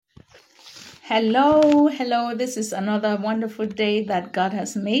Hello. This is another wonderful day that God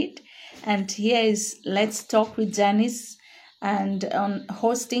has made. And here is Let's Talk with Janice. And on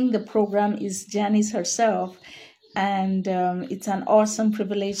hosting the program is Janice herself. And it's an awesome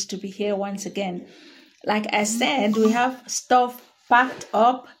privilege to be here once again. Like I said, we have stuff packed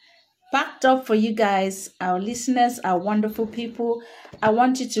up for you guys, our listeners, our wonderful people. I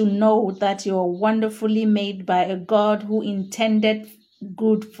want you to know that you're wonderfully made by a God who intended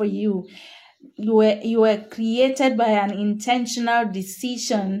good for you. You were created by an intentional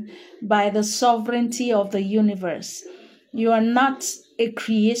decision by the sovereignty of the universe. You are not a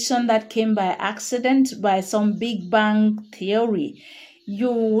creation that came by accident, by some Big Bang theory.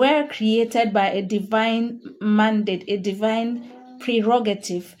 You were created by a divine mandate, a divine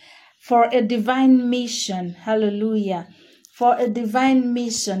prerogative for a divine mission. Hallelujah. For a divine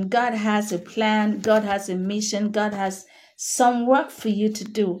mission. God has a plan. God has a mission. God has some work for you to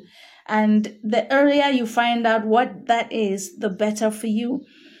do. And the earlier you find out what that is, the better for you.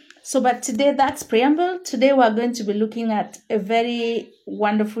 But today, that's preamble. Today, we're going to be looking at a very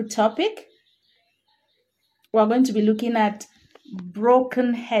wonderful topic. We're going to be looking at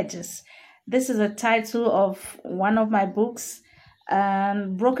broken hedges. This is a title of one of my books,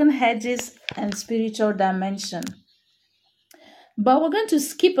 Broken Hedges and Spiritual Dimension. But we're going to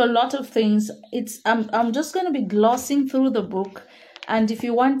skip a lot of things. I'm just going to be glossing through the book. And if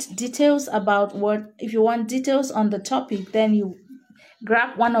you want details on the topic, then you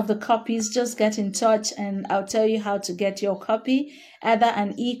grab one of the copies, just get in touch and I'll tell you how to get your copy, either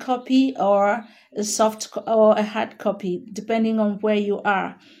an e-copy or a soft or a hard copy, depending on where you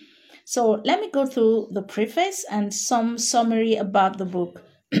are. So let me go through the preface and some summary about the book.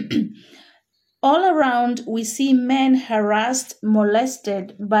 All around, we see men harassed,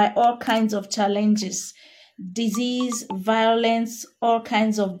 molested by all kinds of challenges. Disease, violence, all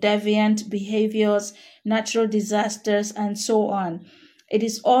kinds of deviant behaviors, natural disasters, and so on. It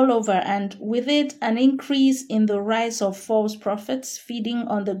is all over, and with it, an increase in the rise of false prophets feeding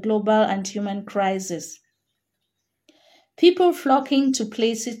on the global and human crisis. People flocking to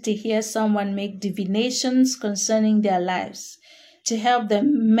places to hear someone make divinations concerning their lives, to help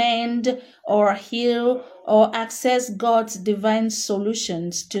them mend or heal or access God's divine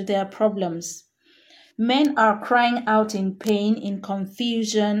solutions to their problems. Men are crying out in pain, in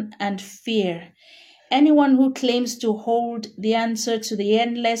confusion, and fear. Anyone who claims to hold the answer to the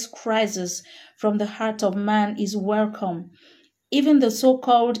endless crisis from the heart of man is welcome. Even the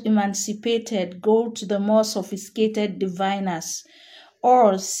so-called emancipated go to the more sophisticated diviners,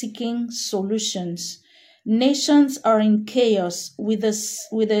 all seeking solutions. Nations are in chaos with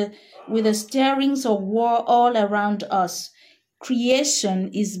the stirrings of war all around us.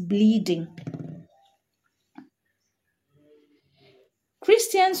 Creation is bleeding.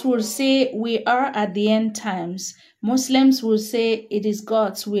 Christians will say we are at the end times. Muslims will say it is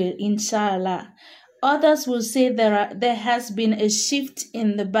God's will, inshallah. Others will say there has been a shift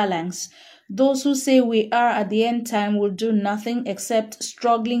in the balance. Those who say we are at the end time will do nothing except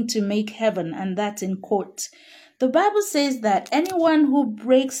struggling to make heaven, and that's in quote. The Bible says that anyone who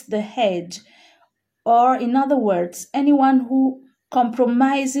breaks the hedge, or in other words, anyone who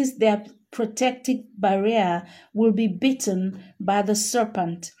compromises their protective barrier, will be bitten by the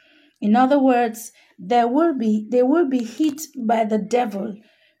serpent. In other words, they will be hit by the devil,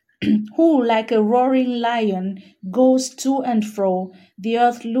 who, like a roaring lion, goes to and fro the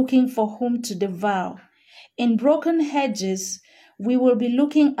earth looking for whom to devour. In Broken Hedges, we will be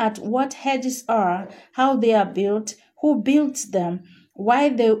looking at what hedges are, how they are built, who built them, why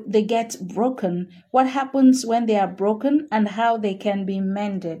they get broken, what happens when they are broken, and how they can be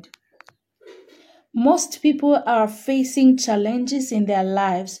mended. Most people are facing challenges in their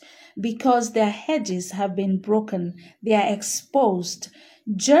lives because their hedges have been broken. They are exposed.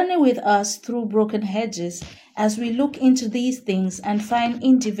 Journey with us through Broken Hedges as we look into these things and find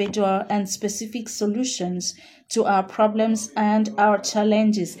individual and specific solutions to our problems and our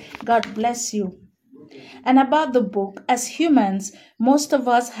challenges. God bless you. And about the book, as humans, most of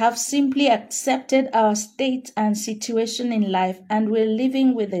us have simply accepted our state and situation in life and we're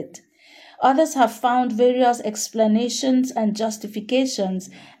living with it. Others have found various explanations and justifications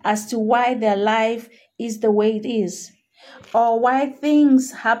as to why their life is the way it is, or why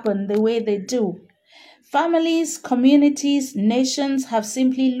things happen the way they do. Families, communities, nations have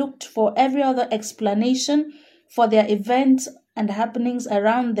simply looked for every other explanation for their events and happenings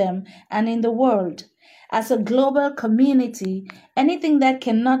around them and in the world. As a global community, anything that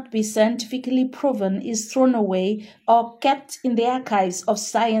cannot be scientifically proven is thrown away or kept in the archives of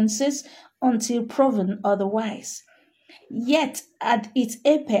sciences until proven otherwise. Yet, at its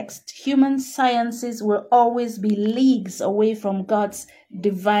apex, human sciences will always be leagues away from God's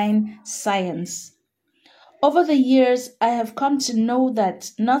divine science. Over the years, I have come to know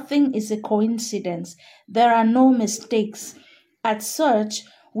that nothing is a coincidence. There are no mistakes. As such,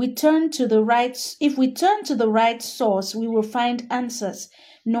 if we turn to the right source, we will find answers,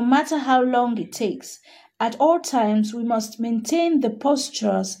 no matter how long it takes. At all times, we must maintain the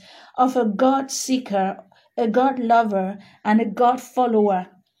postures of a God seeker, a God lover, and a God follower.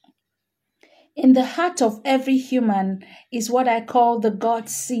 In the heart of every human is what I call the God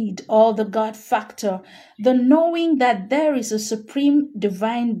seed or the God factor, the knowing that there is a supreme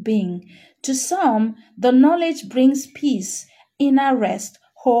divine being. To some, the knowledge brings peace, inner rest,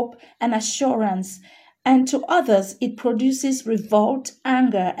 hope, and assurance, and to others, it produces revolt,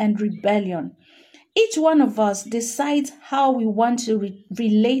 anger, and rebellion. Each one of us decides how we want to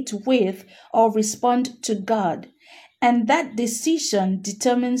relate with or respond to God. And that decision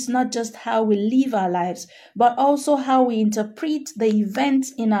determines not just how we live our lives, but also how we interpret the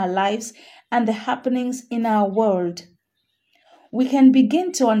events in our lives and the happenings in our world. We can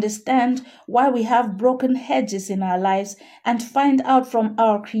begin to understand why we have broken hedges in our lives and find out from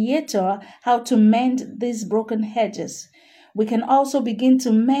our Creator how to mend these broken hedges. We can also begin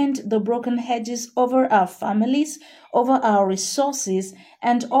to mend the broken hedges over our families, over our resources,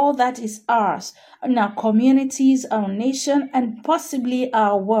 and all that is ours, in our communities, our nation, and possibly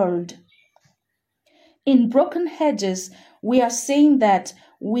our world. In broken hedges, we are saying that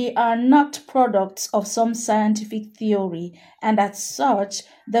we are not products of some scientific theory, and as such,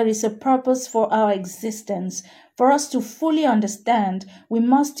 there is a purpose for our existence. For us to fully understand, we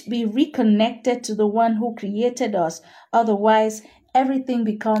must be reconnected to the one who created us. Otherwise, everything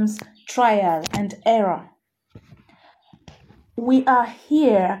becomes trial and error. We are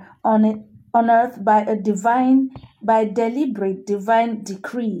here on earth by deliberate divine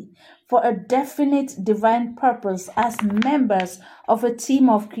decree, for a definite divine purpose as members of a team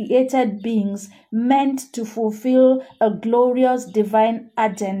of created beings meant to fulfill a glorious divine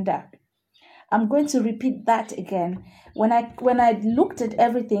agenda. I'm going to repeat that again. When I looked at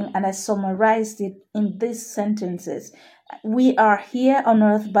everything and I summarized it in these sentences, we are here on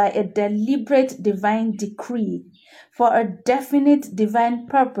earth by a deliberate divine decree for a definite divine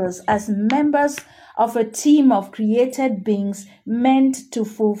purpose as members of a team of created beings meant to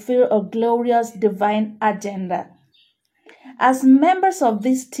fulfill a glorious divine agenda. As members of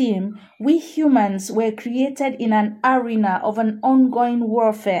this team, we humans were created in an arena of an ongoing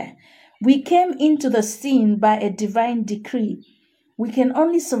warfare. We came into the scene by a divine decree. We can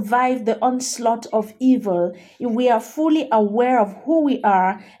only survive the onslaught of evil if we are fully aware of who we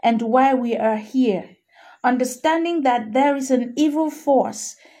are and why we are here. Understanding that there is an evil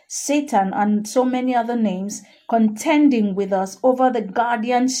force, Satan and so many other names, contending with us over the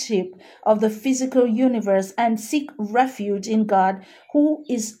guardianship of the physical universe, and seek refuge in God, who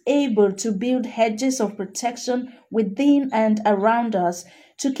is able to build hedges of protection within and around us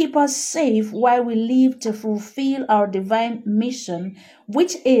to keep us safe while we live to fulfill our divine mission,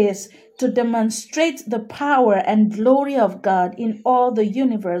 which is to demonstrate the power and glory of God in all the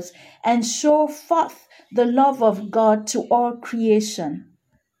universe and show forth the love of God to all creation.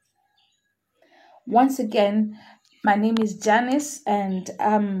 Once again, my name is Janice, and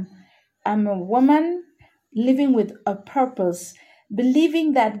I'm a woman living with a purpose,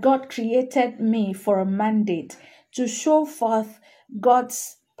 believing that God created me for a mandate to show forth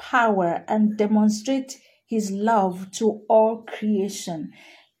God's power and demonstrate His love to all creation.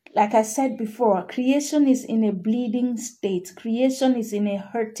 Like I said before, creation is in a bleeding state, creation is in a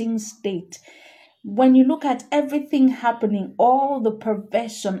hurting state. When you look at everything happening, all the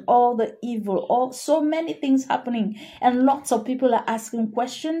perversion, all the evil, all so many things happening, and lots of people are asking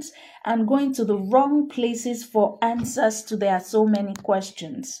questions and going to the wrong places for answers to their so many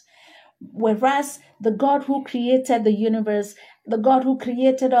questions. Whereas the God who created the universe, the God who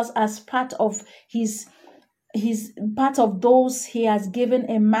created us as part of his part of those He has given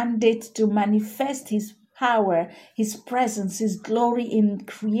a mandate to manifest His power, His presence, His glory in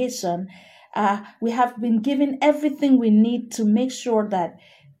creation. We have been given everything we need to make sure that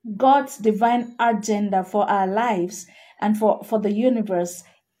God's divine agenda for our lives and for the universe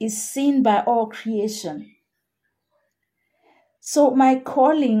is seen by all creation. So my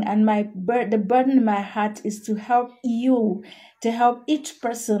calling and the burden in my heart is to help you, to help each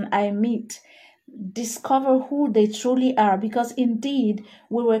person I meet discover who they truly are, because indeed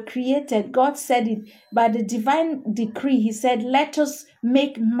we were created. God said it by the divine decree. He said, let us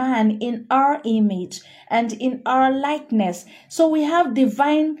make man in our image and in our likeness. So we have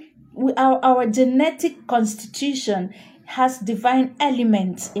our genetic constitution has divine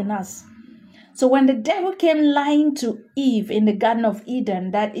elements in us. So when the devil came lying to Eve in the Garden of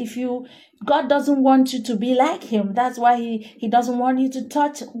Eden, that God doesn't want you to be like him. That's why he doesn't want you to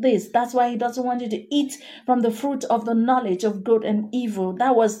touch this. That's why he doesn't want you to eat from the fruit of the knowledge of good and evil.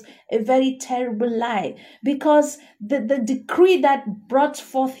 That was a very terrible lie, because the decree that brought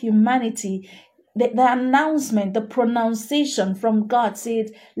forth humanity, the announcement, the pronunciation from God said,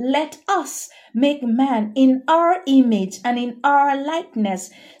 let us make man in our image and in our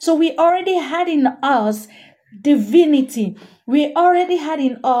likeness. So we already had in us divinity. We already had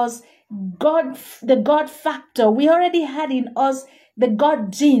in us God, the God factor. We already had in us the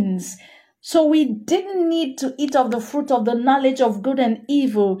God genes. So we didn't need to eat of the fruit of the knowledge of good and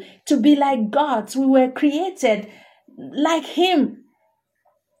evil to be like God. We were created like him.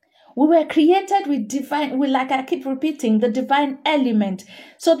 We were created with divine, like I keep repeating, the divine element.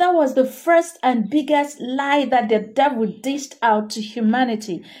 So that was the first and biggest lie that the devil dished out to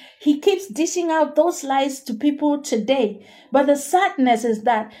humanity. He keeps dishing out those lies to people today. But the sadness is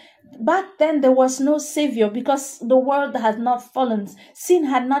that back then there was no savior, because the world had not fallen. Sin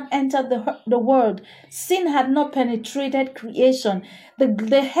had not entered the world. Sin had not penetrated creation.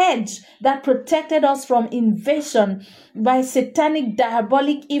 The hedge that protected us from invasion by satanic,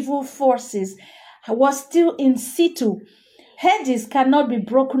 diabolic, evil forces was still in situ. Hedges cannot be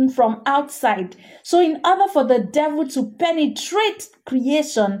broken from outside. So in order for the devil to penetrate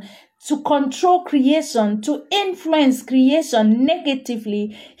creation, to control creation, to influence creation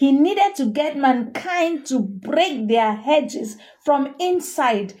negatively, he needed to get mankind to break their hedges from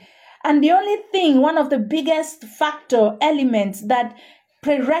inside. And the only thing, one of the biggest elements that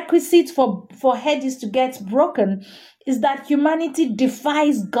prerequisite for hedges to get broken is that humanity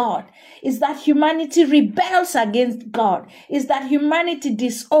defies God, is that humanity rebels against God, is that humanity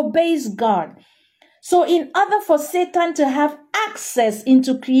disobeys God. So in order for Satan to have access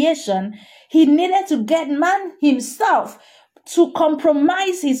into creation, he needed to get man himself to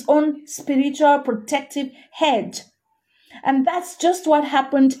compromise his own spiritual protective hedge. And that's just what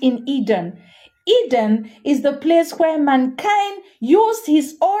happened in Eden. Eden is the place where mankind used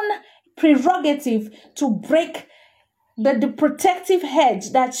his own prerogative to break the protective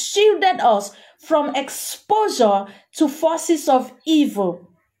hedge that shielded us from exposure to forces of evil.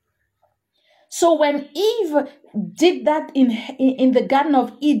 So when Eve did that in the Garden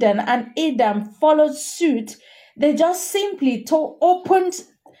of Eden and Adam followed suit, they just simply opened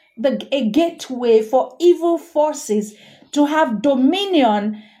a gateway for evil forces to have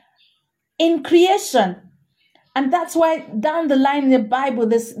dominion in creation. And that's why down the line in the Bible,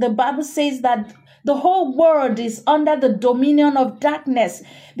 the Bible says that the whole world is under the dominion of darkness,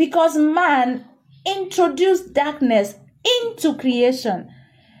 because man introduced darkness into creation.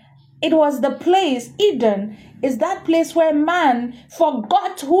 It was the place, Eden is that place where man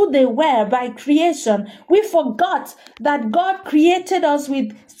forgot who they were by creation. We forgot that God created us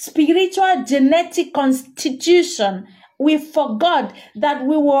with spiritual genetic constitution. We forgot that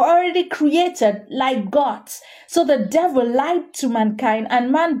we were already created like gods. So the devil lied to mankind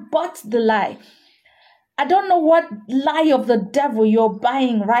and man bought the lie. I don't know what lie of the devil you're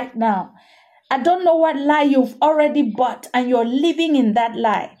buying right now. I don't know what lie you've already bought and you're living in that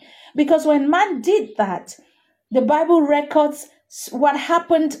lie. Because when man did that, the Bible records what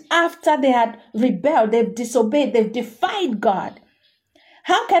happened after they had rebelled, they've disobeyed, they've defied God.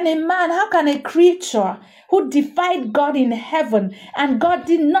 How can a creature who defied God in heaven, and God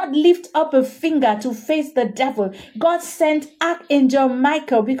did not lift up a finger to face the devil? God sent Archangel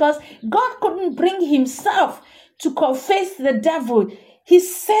Michael because God couldn't bring himself to face the devil. He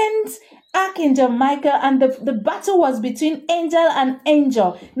sent Archangel Michael, and the battle was between angel and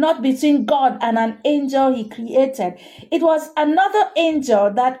angel, not between God and an angel he created. It was another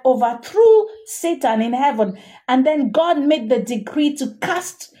angel that overthrew Satan in heaven, and then God made the decree to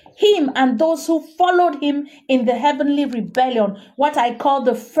cast him and those who followed him in the heavenly rebellion, what I call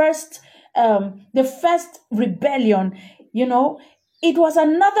the first rebellion. It was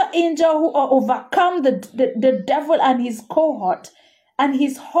another angel who overcome the devil and his cohort and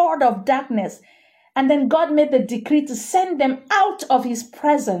his horde of darkness. And then God made the decree to send them out of his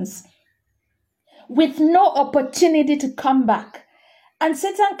presence with no opportunity to come back. And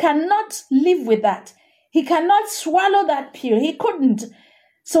Satan cannot live with that. He cannot swallow that pill. He couldn't.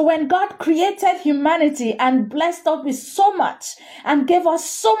 So when God created humanity and blessed us with so much and gave us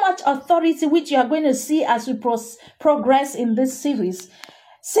so much authority, which you are going to see as we progress in this series,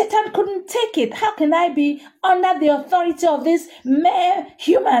 Satan couldn't take it. How can I be under the authority of these mere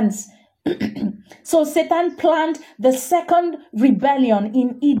humans? So Satan planned the second rebellion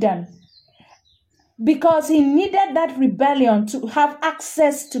in Eden. because he needed that rebellion to have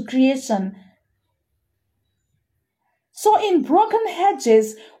access to creation. So in broken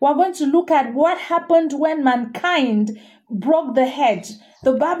hedges, we're going to look at what happened when mankind broke the hedge.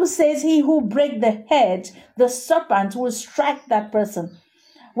 The Bible says he who breaks the hedge, the serpent will strike that person.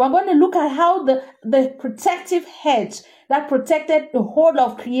 We're going to look at how the protective hedge that protected the whole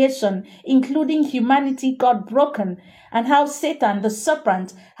of creation, including humanity, got broken, and how Satan, the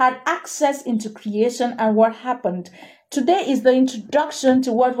serpent, had access into creation and what happened. Today is the introduction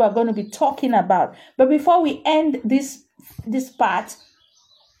to what we're going to be talking about. But before we end this part,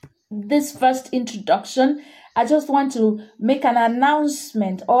 this first introduction, I just want to make an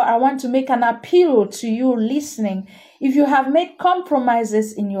announcement, or I want to make an appeal to you listening. If you have made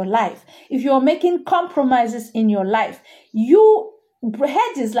compromises in your life, if you're making compromises in your life,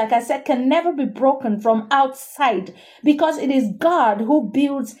 hedges, like I said, can never be broken from outside, because it is God who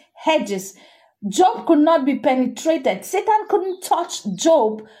builds hedges. Job could not be penetrated. Satan couldn't touch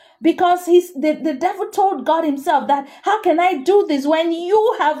Job, because the devil told God himself that, how can I do this when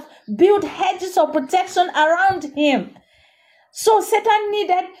you have built hedges of protection around him? So Satan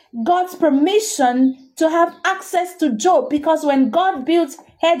needed God's permission to have access to Job, because when God builds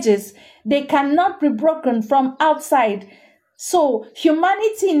hedges, they cannot be broken from outside. So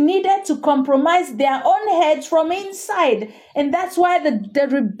humanity needed to compromise their own hedge from inside. And that's why the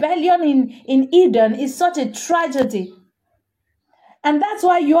rebellion in Eden is such a tragedy. And that's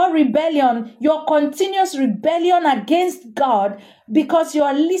why your rebellion, your continuous rebellion against God, because you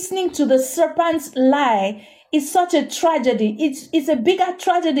are listening to the serpent's lie, is such a tragedy. It's a bigger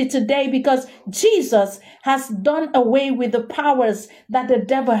tragedy today, because Jesus has done away with the powers that the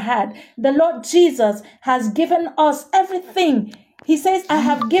devil had. The Lord Jesus has given us everything. He says, I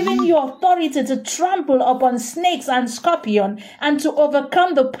have given you authority to trample upon snakes and scorpions and to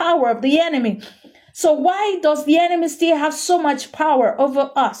overcome the power of the enemy. So why does the enemy still have so much power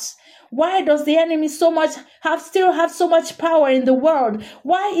over us? Why does the enemy still have so much power in the world?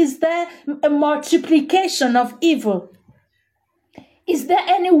 Why is there a multiplication of evil? Is there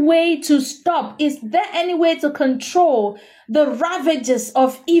any way to stop? Is there any way to control the ravages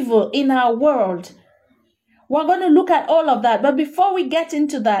of evil in our world? We're going to look at all of that. But before we get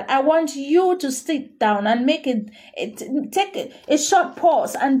into that, I want you to sit down and take a short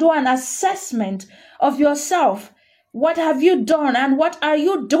pause and do an assessment of yourself. What have you done and what are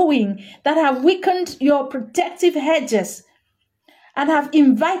you doing that have weakened your protective hedges and have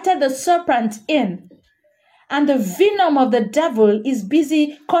invited the serpent in? And the venom of the devil is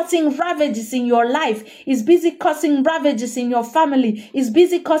busy causing ravages in your life, is busy causing ravages in your family, is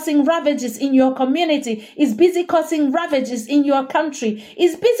busy causing ravages in your community, is busy causing ravages in your country,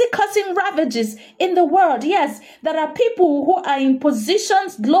 is busy causing ravages in the world. Yes, there are people who are in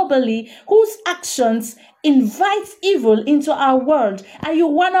positions globally whose actions invite evil into our world. Are you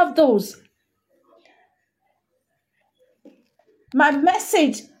one of those? My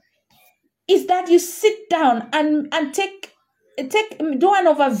message is that you sit down and do an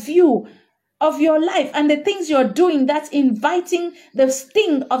overview of your life and the things you're doing that's inviting the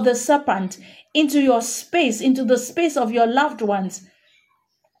sting of the serpent into your space, into the space of your loved ones.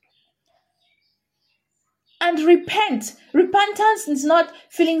 And repent. Repentance is not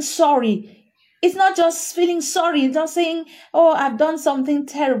feeling sorry. It's not just feeling sorry. It's not saying, oh, I've done something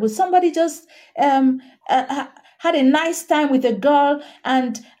terrible. Somebody just had a nice time with a girl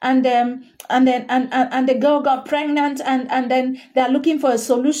and the girl got pregnant and then they're looking for a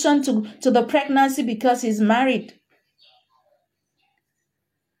solution to the pregnancy because he's married.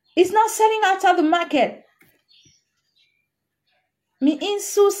 It's not selling out of the market. Mi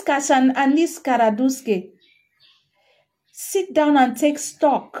insus kashan anis karaduske. Sit down and take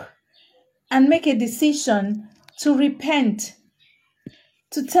stock and make a decision to repent.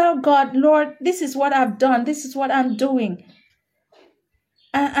 To tell God, Lord, this is what I've done. This is what I'm doing.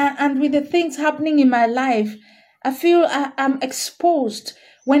 And with the things happening in my life, I feel I'm exposed.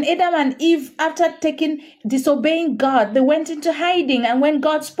 When Adam and Eve, after disobeying God, they went into hiding. And when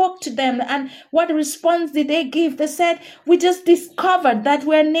God spoke to them, and what response did they give? They said, we just discovered that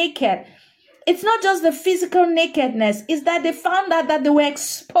we're naked. It's not just the physical nakedness. It's that they found out that they were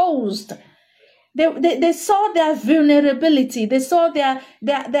exposed. They saw their vulnerability. They saw their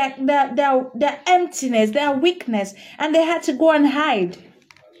emptiness, their weakness, and they had to go and hide.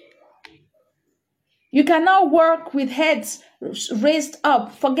 You cannot work with heads raised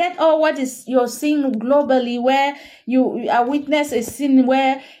up. Forget all what is you're seeing globally, where you are witness a scene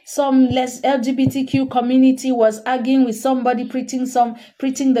where some less LGBTQ community was arguing with somebody preaching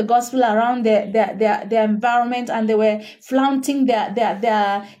the gospel around their environment, and they were flaunting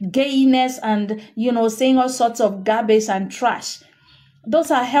their gayness and saying all sorts of garbage and trash.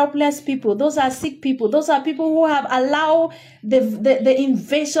 Those are helpless people. Those are sick people. Those are people who have allowed the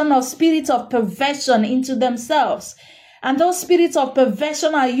invasion of spirits of perversion into themselves. And those spirits of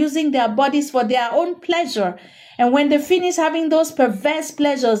perversion are using their bodies for their own pleasure. And when they finish having those perverse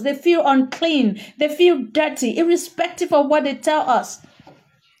pleasures, they feel unclean. They feel dirty, irrespective of what they tell us.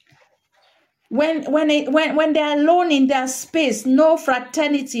 When they're alone in their space, no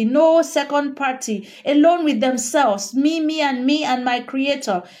fraternity, no second party, alone with themselves, me and my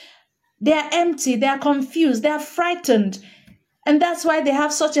creator, they're empty, they're confused, they're frightened. And that's why they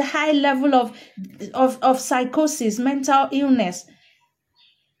have such a high level of psychosis, mental illness.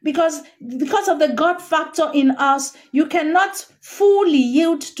 Because of the God factor in us, you cannot fully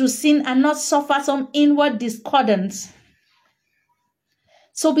yield to sin and not suffer some inward discordance.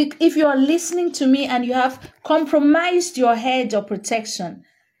 So if you are listening to me and you have compromised your hedge of protection,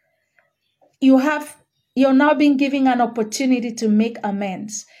 you're now being given an opportunity to make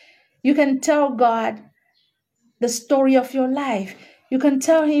amends. You can tell God the story of your life. You can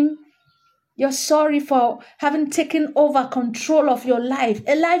tell him you're sorry for having taken over control of your life,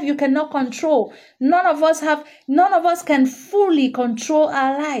 a life you cannot control. None of us can fully control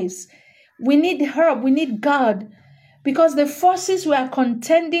our lives. We need help. We need God. Because the forces we are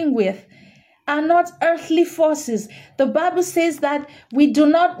contending with are not earthly forces. The Bible says that we do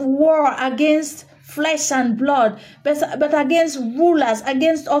not war against flesh and blood, but against rulers,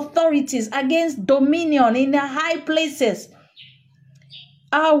 against authorities, against dominion in the high places.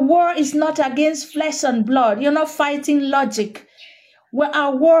 Our war is not against flesh and blood. You're not fighting logic. Where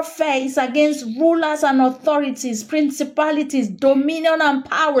our warfare is against rulers and authorities, principalities, dominion and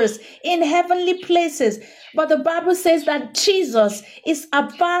powers in heavenly places. But the Bible says that Jesus is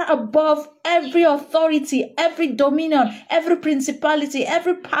far above every authority, every dominion, every principality,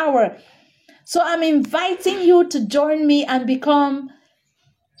 every power. So I'm inviting you to join me and become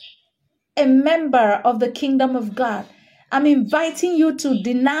a member of the kingdom of God. I'm inviting you to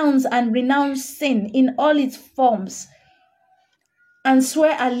denounce and renounce sin in all its forms and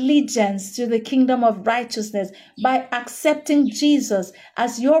swear allegiance to the kingdom of righteousness by accepting Jesus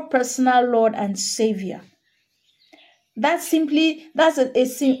as your personal Lord and Savior. That's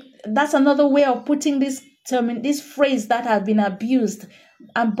another way of putting this phrase that has been abused.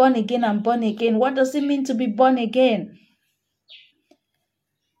 I'm born again, I'm born again. What does it mean to be born again?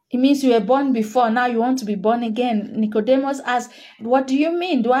 It means you were born before, now you want to be born again. Nicodemus asked, what do you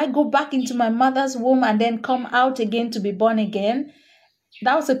mean? Do I go back into my mother's womb and then come out again to be born again?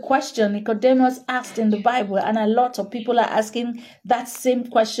 That was a question Nicodemus asked in the Bible, and a lot of people are asking that same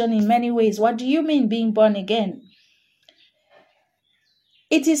question in many ways. What do you mean being born again?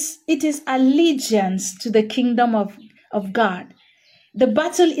 It is allegiance to the kingdom of God. The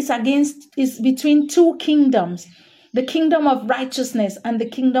battle is between two kingdoms, the kingdom of righteousness and the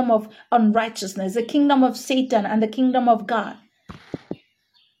kingdom of unrighteousness, the kingdom of Satan and the kingdom of God.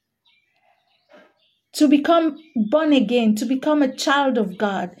 To become born again, to become a child of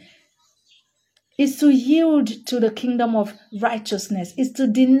God, is to yield to the kingdom of righteousness, is to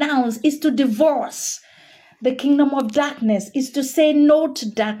denounce, is to divorce the kingdom of darkness, is to say no to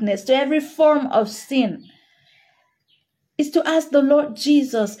darkness, to every form of sin. Is to ask the Lord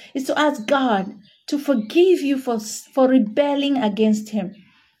Jesus, is to ask God to forgive you for rebelling against him.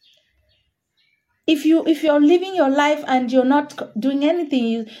 If you're living your life and you're not doing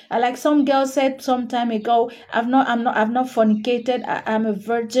anything, like some girl said some time ago, I've not fornicated. I'm a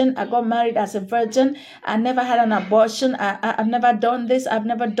virgin. I got married as a virgin. I never had an abortion. I've never done this. I've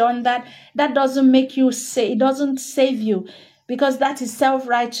never done that. That doesn't make you it doesn't save you, because that is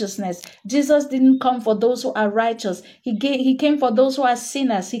self-righteousness. Jesus didn't come for those who are righteous. He came for those who are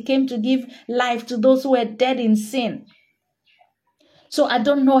sinners. He came to give life to those who were dead in sin. So I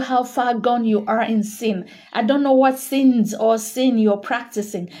don't know how far gone you are in sin. I don't know what sins or sin you're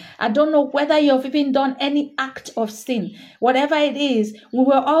practicing. I don't know whether you've even done any act of sin. Whatever it is, we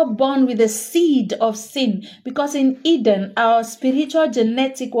were all born with a seed of sin, because in Eden, our spiritual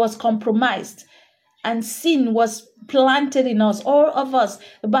genetic was compromised and sin was planted in us, all of us.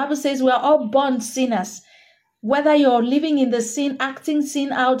 The Bible says we are all born sinners, whether you're living in the sin, acting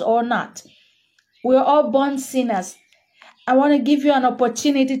sin out or not. We're all born sinners. I want to give you an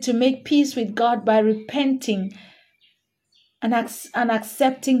opportunity to make peace with God by repenting and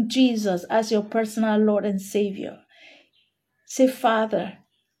accepting Jesus as your personal Lord and Savior. Say, Father,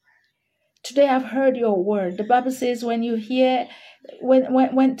 today I've heard your word. The Bible says when you hear,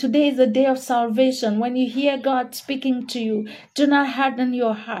 when today is the day of salvation, when you hear God speaking to you, do not harden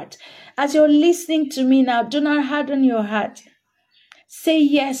your heart. As you're listening to me now, do not harden your heart. Say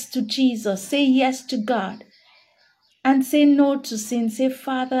yes to Jesus. Say yes to God. And say no to sin. Say,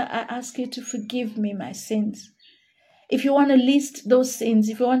 Father, I ask you to forgive me my sins. If you want to list those sins,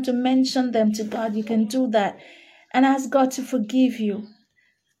 if you want to mention them to God, you can do that. And ask God to forgive you.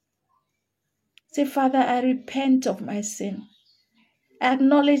 Say, Father, I repent of my sin. I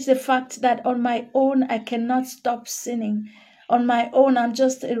acknowledge the fact that on my own, I cannot stop sinning. On my own, I'm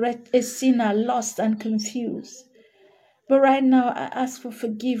just a sinner, lost and confused. But right now, I ask for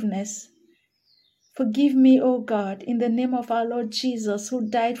forgiveness. Forgive me, O God, in the name of our Lord Jesus, who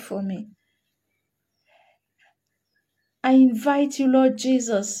died for me. I invite you, Lord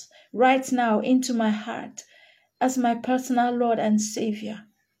Jesus, right now into my heart as my personal Lord and Savior,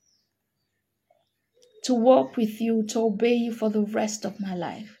 to walk with you, to obey you for the rest of my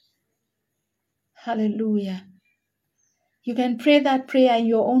life. Hallelujah. You can pray that prayer in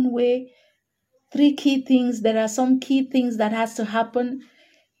your own way. 3 key things. There are some key things that has to happen.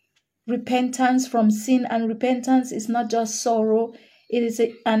 Repentance from sin, and repentance is not just sorrow.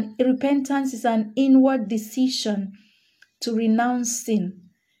 Repentance is an inward decision to renounce sin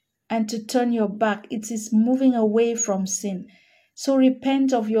and to turn your back. It is moving away from sin. So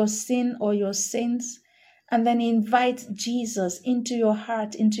repent of your sin or your sins, and then invite Jesus into your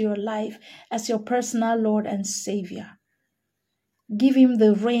heart, into your life as your personal Lord and Savior. Give him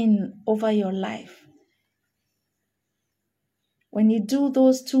the reign over your life. When you do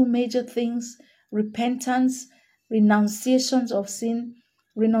those 2 major things, repentance, renunciation of sin,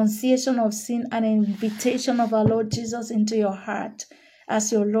 and an invitation of our Lord Jesus into your heart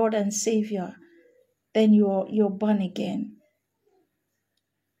as your Lord and Savior, then you're born again.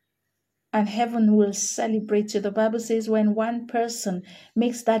 And heaven will celebrate you. The Bible says when one person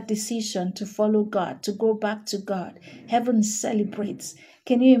makes that decision to follow God, to go back to God, heaven celebrates.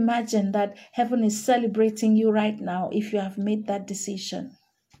 Can you imagine that heaven is celebrating you right now if you have made that decision?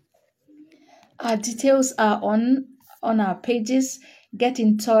 Our details are on our pages. Get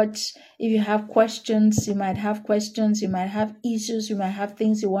in touch. If you have questions, you might have issues, you might have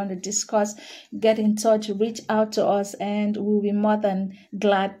things you want to discuss. Get in touch, reach out to us, and we'll be more than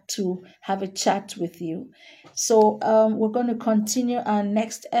glad to have a chat with you. So we're going to continue our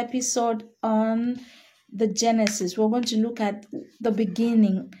next episode on the Genesis. We're going to look at the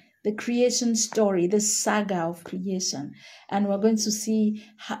beginning, the creation story, the saga of creation. And we're going to see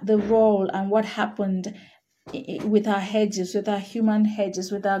the role and what happened with our hedges, with our human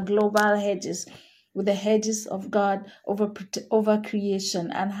hedges, with our global hedges, with the hedges of God over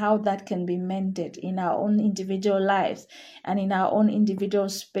creation, and how that can be mended in our own individual lives and in our own individual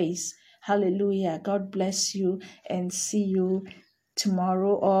space. Hallelujah. God bless you, and see you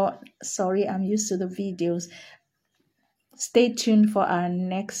tomorrow. I'm used to the videos. Stay tuned for our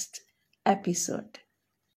next episode.